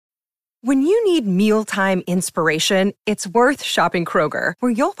When you need mealtime inspiration, it's worth shopping Kroger,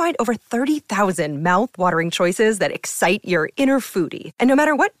 where you'll find over 30,000 mouth-watering choices that excite your inner foodie. And no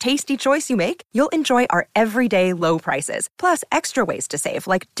matter what tasty choice you make, you'll enjoy our everyday low prices, plus extra ways to save,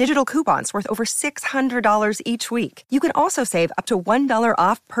 like digital coupons worth over $600 each week. You can also save up to $1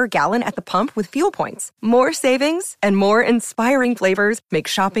 off per gallon at the pump with fuel points. More savings and more inspiring flavors make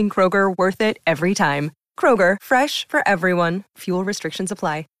shopping Kroger worth it every time. Kroger, fresh for everyone. Fuel restrictions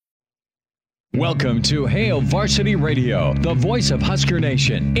apply. Welcome to Hail Varsity Radio, the voice of Husker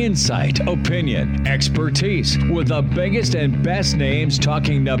Nation. Insight, opinion, expertise, with the biggest and best names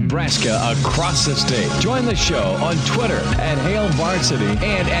talking Nebraska across the state. Join the show on Twitter at Hail Varsity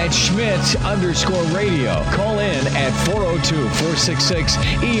and at Schmitz_radio. Call in at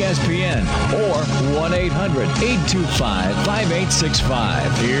 402-466-ESPN or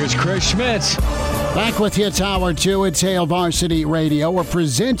 1-800-825-5865. Here's Chris Schmitz. Back with you, it's Hour 2. It's Hail Varsity Radio. We're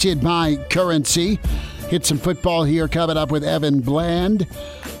presented by Currency. Hit some football here coming up with Evan Bland.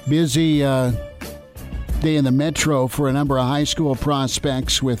 Busy day in the Metro for a number of high school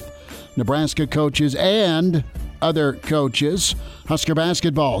prospects with Nebraska coaches and other coaches. Husker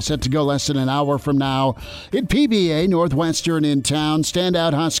basketball set to go less than an hour from now at PBA Northwestern in town.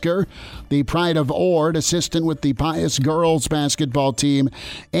 Standout Husker, the pride of Ord, assistant with the Pius girls basketball team.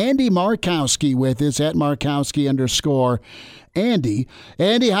 Andy Markowski with us at Markowski_Andy.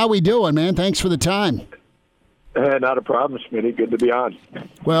 Andy, how we doing, man? Thanks for the time. Not a problem, Smitty. Good to be on.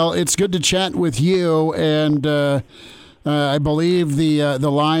 Well, it's good to chat with you, and I believe the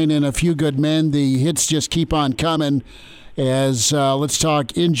line in A Few Good Men, the hits just keep on coming as let's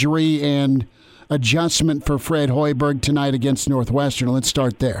talk injury and adjustment for Fred Hoiberg tonight against Northwestern. Let's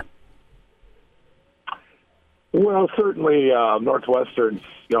start there. Well, certainly Northwestern's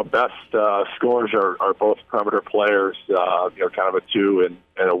best scorers are both perimeter players, kind of a two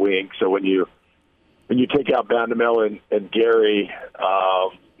and a wing. So when you take out Bandamel and Gary,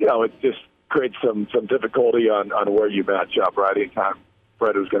 it just creates some difficulty on where you match up, right? Anytime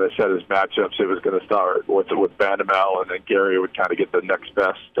Fred was going to set his matchups, it was going to start with Bandamel, and then Gary would kind of get the next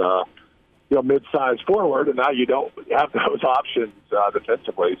best, mid-sized forward, and now you don't have those options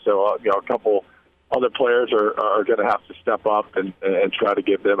defensively. So, a couple other players are going to have to step up and try to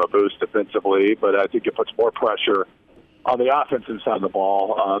give them a boost defensively, but I think it puts more pressure on the offensive side of the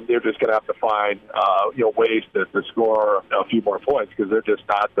ball. They're just going to have to find, ways to score a few more points because they're just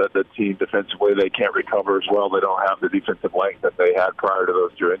not the team defensively. They can't recover as well. They don't have the defensive length that they had prior to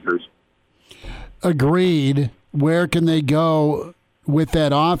those two injuries. Agreed. Where can they go with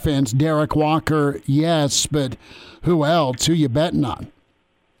that offense? Derek Walker, yes, but who else? Who you betting on?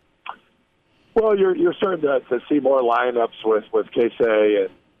 Well, you're starting to see more lineups with Casey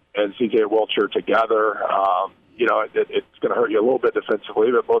and C.J. Wilcher together. It's going to hurt you a little bit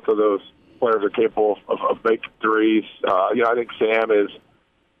defensively, but both of those players are capable of making threes. I think Sam is,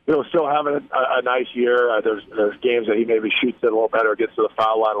 still having a nice year. There's games that he maybe shoots it a little better, gets to the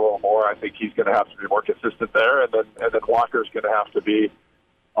foul line a little more. I think he's going to have to be more consistent there, and then Walker's going to have to be,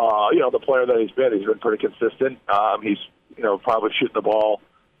 the player that he's been. He's been pretty consistent. He's probably shooting the ball,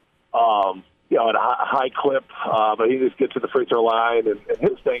 at a high clip, but he needs to get to the free throw line. And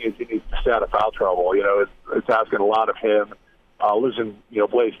his thing is he needs to stay out of foul trouble. It's asking a lot of him. Losing,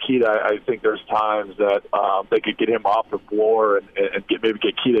 Blaise Keita, I think there's times that they could get him off the floor and get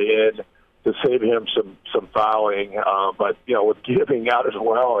Keita in to save him some fouling. But with giving out as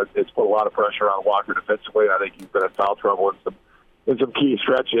well, it's put a lot of pressure on Walker defensively. I think he's been in foul trouble in some key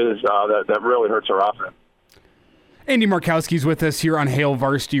stretches that really hurts our offense. Andy Markowski's with us here on Hail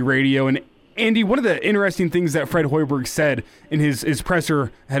Varsity Radio. And Andy, one of the interesting things that Fred Hoiberg said in his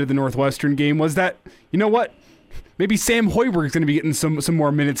presser ahead of the Northwestern game was that, maybe Sam Hoiberg's going to be getting some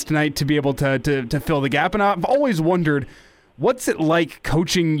more minutes tonight to be able to fill the gap. And I've always wondered, what's it like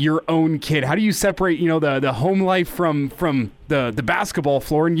coaching your own kid? How do you separate, the home life from the basketball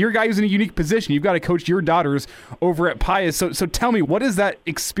floor? And your guy is in a unique position. You've got to coach your daughters over at Pius. So tell me, what is that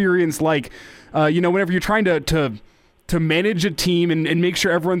experience like, whenever you're trying to manage a team and make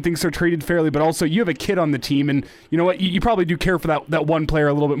sure everyone thinks they're treated fairly, but also you have a kid on the team, and you know what, you probably do care for that one player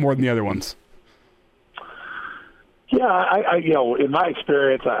a little bit more than the other ones. Yeah, I in my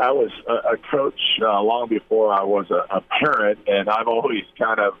experience, I was a coach long before I was a parent, and I've always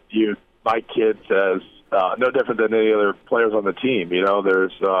kind of viewed my kids as no different than any other players on the team.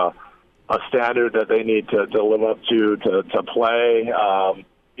 There's a standard that they need to live up to play.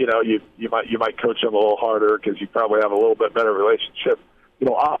 You might coach them a little harder because you probably have a little bit better relationship,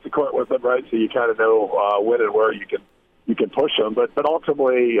 off the court with them, right? So you kind of know when and where you can push them. But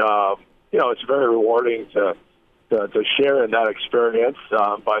ultimately, it's very rewarding to to share in that experience.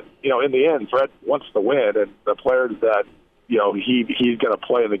 But, in the end, Fred wants to win, and the players that, he's going to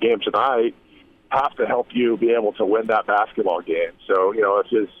play in the game tonight have to help you be able to win that basketball game. So, if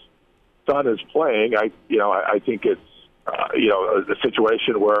his son is playing, I think it's, a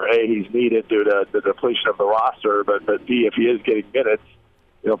situation where, A, he's needed due to the depletion of the roster, but B, if he is getting minutes,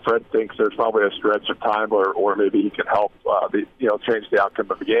 Fred thinks there's probably a stretch of time or maybe he can help, change the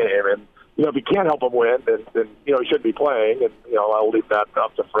outcome of the game. And, if he can't help him win, then he shouldn't be playing. And, I'll leave that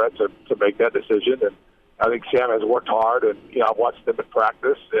up to Fred to make that decision. And I think Sam has worked hard, and, I've watched him in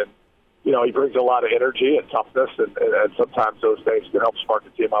practice, and, he brings a lot of energy and toughness, and sometimes those things can help spark the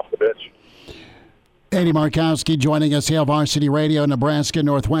team off the bench. Andy Markowski joining us, Hail Varsity Radio, Nebraska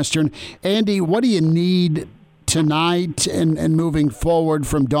Northwestern. Andy, what do you need tonight and moving forward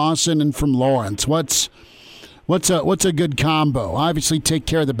from Dawson and from Lawrence? What's a good combo? Obviously, take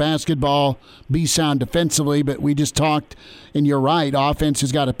care of the basketball, be sound defensively, but we just talked, and you're right, offense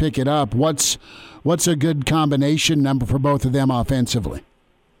has got to pick it up. What's a good combination number for both of them offensively?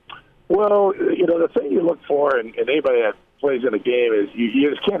 Well, the thing you look for in anybody that plays in a game is you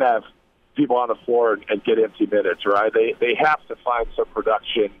just can't have people on the floor and get empty minutes, right? They have to find some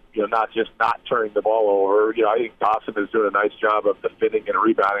production, not just not turning the ball over. I think Dawson is doing a nice job of defending and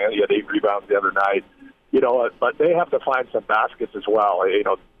rebounding. He had 8 rebounds the other night. But they have to find some baskets as well.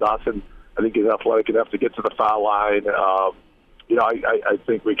 Dawson, I think, is athletic enough to get to the foul line. I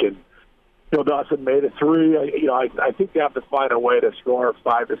think we can. Dawson made it 3. I think they have to find a way to score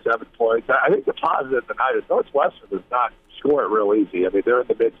 5 to 7 points. I think the positive tonight is Northwestern does not score it real easy. I mean, they're in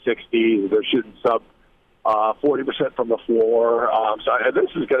the mid-60s. They're shooting sub 40% from the floor. So this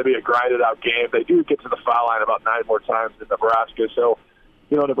is going to be a grinded-out game. They do get to the foul line about 9 more times than Nebraska. So,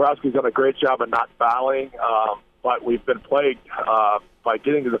 Nebraska's done a great job of not fouling, but we've been plagued by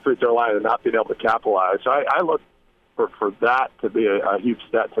getting to the free throw line and not being able to capitalize. So I look for that to be a huge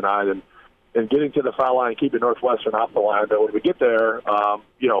step tonight, and getting to the foul line and keeping Northwestern off the line. But when we get there,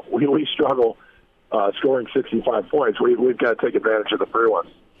 we struggle scoring 65 points. We've got to take advantage of the free ones.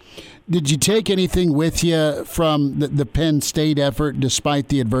 Did you take anything with you from the Penn State effort despite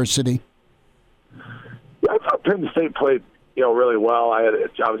the adversity? Yeah, I thought Penn State played really well. I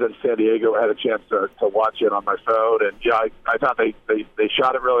was in San Diego, had a chance to watch it on my phone, and I thought they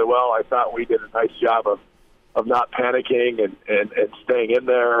shot it really well. I thought we did a nice job of not panicking and staying in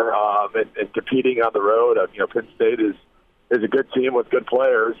there and competing on the road. Penn State is a good team with good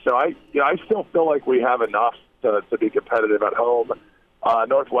players, so I still feel like we have enough to be competitive at home.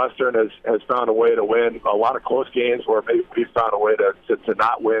 Northwestern has found a way to win a lot of close games where maybe we've found a way to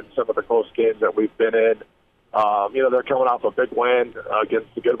not win some of the close games that we've been in. They're coming off a big win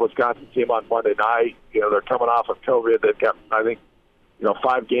against the good Wisconsin team on Monday night. They're coming off of COVID. They've got, I think,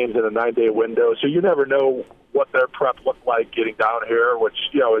 5 games in a 9-day window. So you never know what their prep looked like getting down here, which,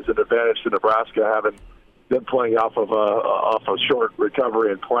 is an advantage to Nebraska having been playing off of a short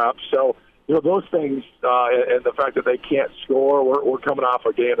recovery and prep. So, those things and the fact that they can't score, we're coming off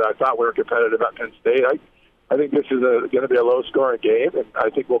a game that I thought we were competitive at Penn State. I think this is going to be a low-scoring game, and I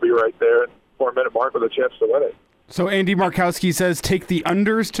think we'll be right there in the 4-minute mark with a chance to win it. So Andy Markowski says take the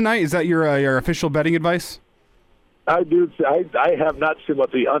unders tonight. Is that your official betting advice? I do. I have not seen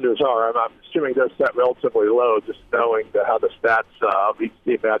what the unders are. I'm assuming they're set relatively low, just knowing how the stats of each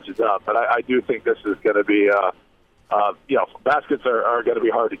team matches up. But I do think this is going to be, baskets are going to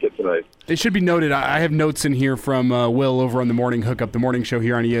be hard to get tonight. It should be noted, I have notes in here from Will over on the Morning Hookup, the morning show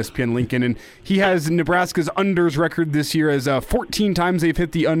here on ESPN Lincoln, and he has Nebraska's unders record this year as 14 times they've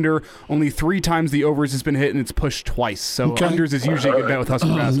hit the under, only 3 times the overs has been hit, and it's pushed twice. So unders is usually a good bet with Husker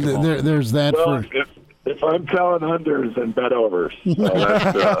basketball. There's that for... If I'm telling unders, then bet overs.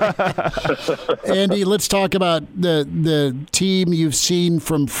 So Andy, let's talk about the team you've seen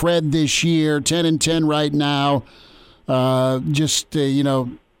from Fred this year, 10-10 right now. Kind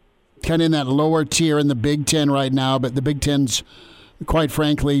of in that lower tier in the Big Ten right now, but the Big Ten's, quite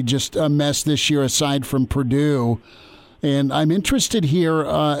frankly, just a mess this year aside from Purdue. And I'm interested here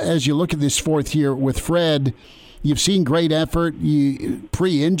as you look at this 4th year with Fred. You've seen great effort.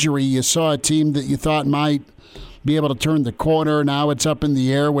 Pre-injury, you saw a team that you thought might be able to turn the corner. Now it's up in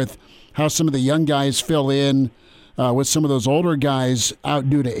the air with how some of the young guys fill in with some of those older guys out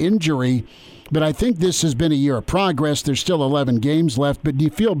due to injury. But I think this has been a year of progress. There's still 11 games left. But do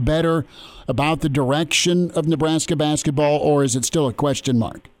you feel better about the direction of Nebraska basketball, or is it still a question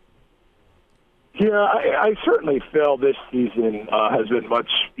mark? Yeah, I certainly feel this season has been much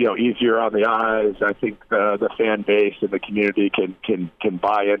easier on the eyes. I think the fan base and the community can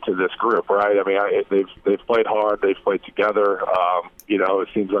buy into this group, right? I mean, they've played hard, they've played together. It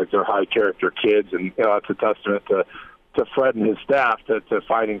seems like they're high character kids, and it's a testament to Fred and his staff to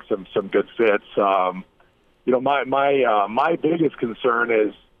finding some good fits. My biggest concern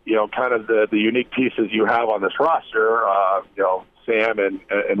is kind of the unique pieces you have on this roster. Sam and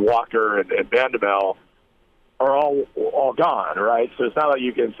Walker and Vandemel are all gone, right? So it's not like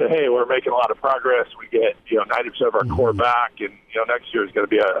you can say, hey, we're making a lot of progress. We get 90% of our core back, and next year is going to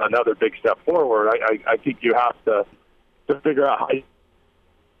be another big step forward. I think you have to figure out how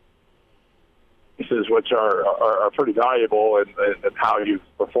pieces which are pretty valuable and how you've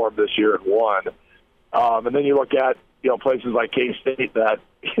performed this year and won. And then you look at places like K-State that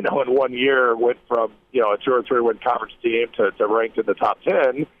in 1 year went from a 2 or 3 win conference team to ranked in the top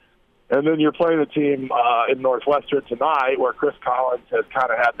 10, and then you're playing a team in Northwestern tonight where Chris Collins has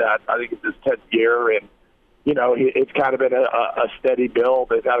kind of had that. I think it's his 10th year, and it's kind of been a steady build.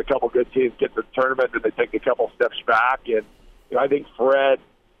 They've had a couple good teams get to the tournament, and they take a couple steps back, and I think Fred,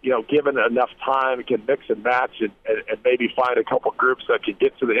 given enough time, can mix and match and maybe find a couple groups that can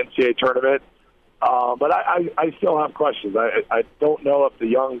get to the NCAA tournament. But I still have questions. I don't know if the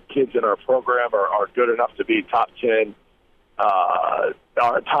young kids in our program are good enough to be top 10,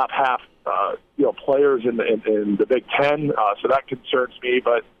 or top half, players in the Big Ten. So that concerns me.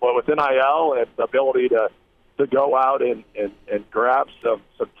 But with NIL and the ability to go out and grab some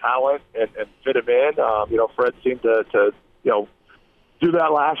talent and fit them in, Fred seemed to do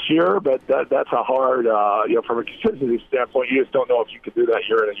that last year, but that's a hard, from a consistency standpoint, you just don't know if you can do that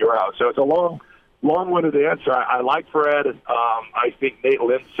year in and year out. So it's a long-winded answer. I like Fred. I think Nate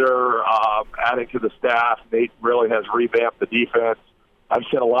Linzer adding to the staff. Nate really has revamped the defense. I've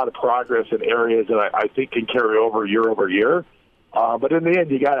seen a lot of progress in areas that I think can carry over year. But in the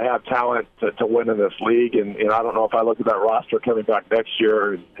end, you got to have talent to win in this league. And I don't know if I look at that roster coming back next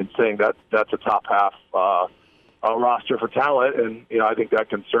year and saying that's a top half roster for talent. And I think that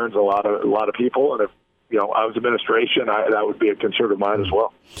concerns a lot of people. And if I was administration, that would be a concern of mine as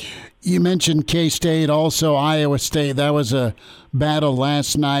well. You mentioned K-State, also Iowa State. That was a battle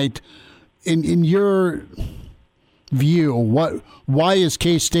last night. In your view, why has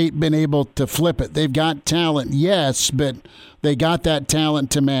K-State been able to flip it? They've got talent, yes, but they got that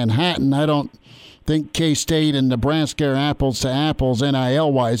talent to Manhattan. I don't think K-State and Nebraska are apples to apples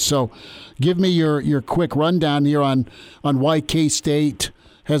NIL-wise. So give me your quick rundown here on why K-State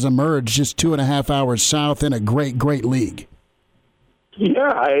has emerged just 2.5 hours south in a great league.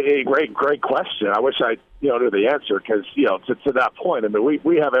 Yeah, a great question. I wish I knew the answer because to that point, I mean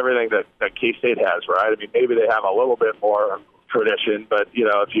we have everything that K-State has, right? I mean maybe they have a little bit more tradition, but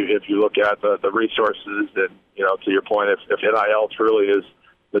if you look at the resources and to your point, if NIL truly is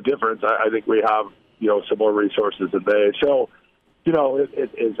the difference, I think we have some more resources than they. So is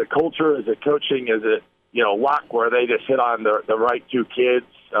it culture? Is it coaching? Is it luck where they just hit on the right two kids?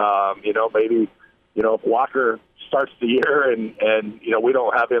 Maybe if Walker starts the year and we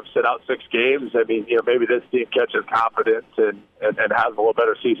don't have him sit out 6 games, I mean maybe this team catches confidence and has a little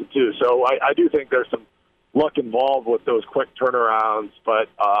better season too. So I do think there's some luck involved with those quick turnarounds, but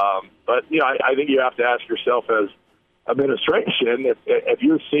I think you have to ask yourself as administration if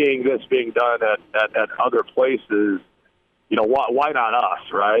you're seeing this being done at other places. Why not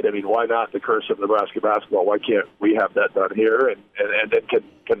us, right? I mean, why not the curse of Nebraska basketball? Why can't we have that done here? And then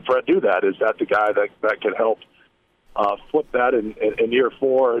can Fred do that? Is that the guy that can help flip that in year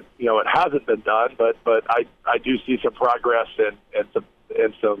 4? It hasn't been done, but I do see some progress and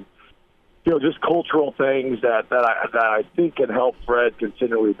some just cultural things that I think can help Fred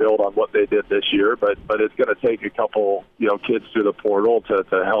continually build on what they did this year. But it's going to take a couple kids through the portal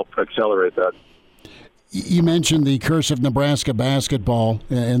to help accelerate that. You mentioned the curse of Nebraska basketball,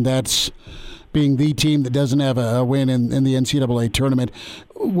 and that's being the team that doesn't have a win in the NCAA tournament.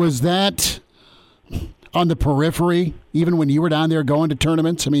 Was that on the periphery, even when you were down there going to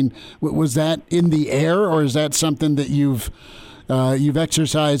tournaments? I mean, was that in the air, or is that something that you've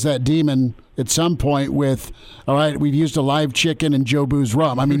exercised that demon at some point with, all right, we've used a live chicken and Joe Boo's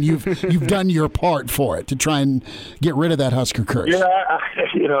rum? I mean, you've done your part for it to try and get rid of that Husker curse. Yeah,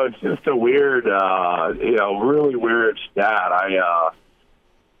 it's just a weird, really weird stat.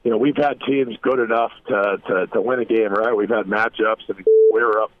 We've had teams good enough to win a game, right? We've had matchups, and we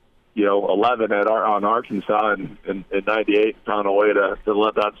were up, 11 on Arkansas in 98, found a way to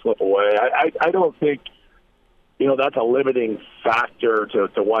let that slip away. I don't think, that's a limiting factor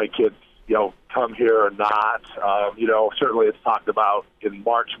to why kids, come here or not. Certainly it's talked about in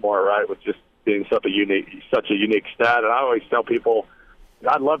March more, right, with just being such a unique stat. And I always tell people,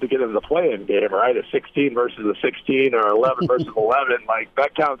 I'd love to get into the play-in game, right? A 16 versus a 16 or 11 versus 11, like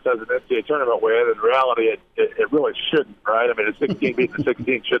that counts as an NCAA tournament win. In reality, it really shouldn't, right? I mean, a 16 beating a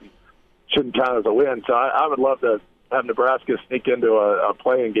 16 shouldn't count as a win. So I would love to have Nebraska sneak into a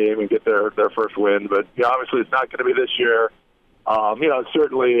play-in game and get their first win. But obviously, it's not going to be this year.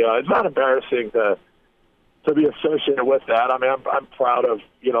 Certainly, it's not embarrassing to be associated with that. I mean, I'm proud of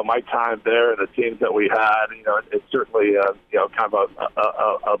my time there and the teams that we had. It's certainly kind of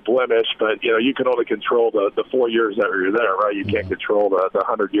a blemish, but you can only control the 4 years that you're there, right? You can't control the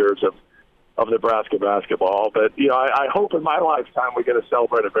 100 years of Nebraska basketball. But I hope in my lifetime we get to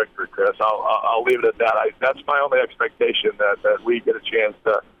celebrate a victory, Chris. I'll leave it at that. That's my only expectation, that we get a chance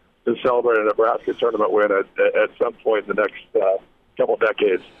to celebrate a Nebraska tournament win at some point in the next couple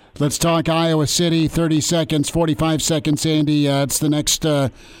decades. Let's talk Iowa City. 30 seconds, 45 seconds, Andy. It's the next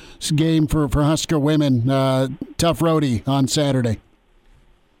game for Husker women. Tough roadie on Saturday.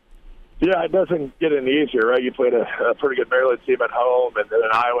 Yeah, it doesn't get any easier, right? You played a pretty good Maryland team at home, and then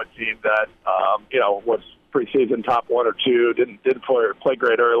an Iowa team that was preseason top 1 or 2. Didn't play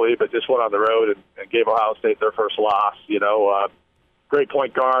great early, but just went on the road and gave Ohio State their first loss. Great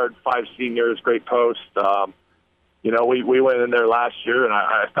point guard, 5 seniors, great post. We went in there last year, and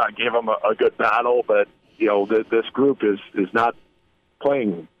I thought gave them a good battle, but this group is not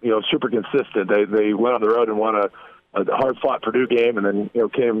playing super consistent. They went on the road and won a hard-fought Purdue game, and then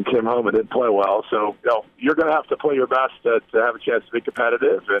came home and didn't play well. So you're going to have to play your best to have a chance to be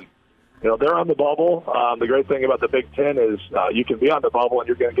competitive, and they're on the bubble. The great thing about the Big Ten is you can be on the bubble, and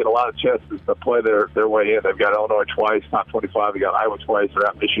you're going to get a lot of chances to play their way in. They've got Illinois twice, top 25. They got Iowa twice. They're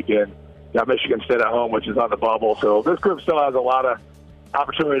at Michigan. Got Michigan State at home, which is on the bubble. So this group still has a lot of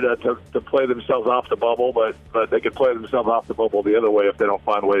opportunity to play themselves off the bubble, but they can play themselves off the bubble the other way if they don't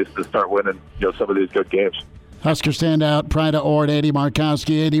find ways to start winning some of these good games. Husker standout, Pride of Ord, Andy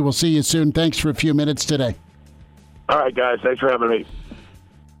Markowski. Andy, we'll see you soon. Thanks for a few minutes today. All right, guys. Thanks for having me.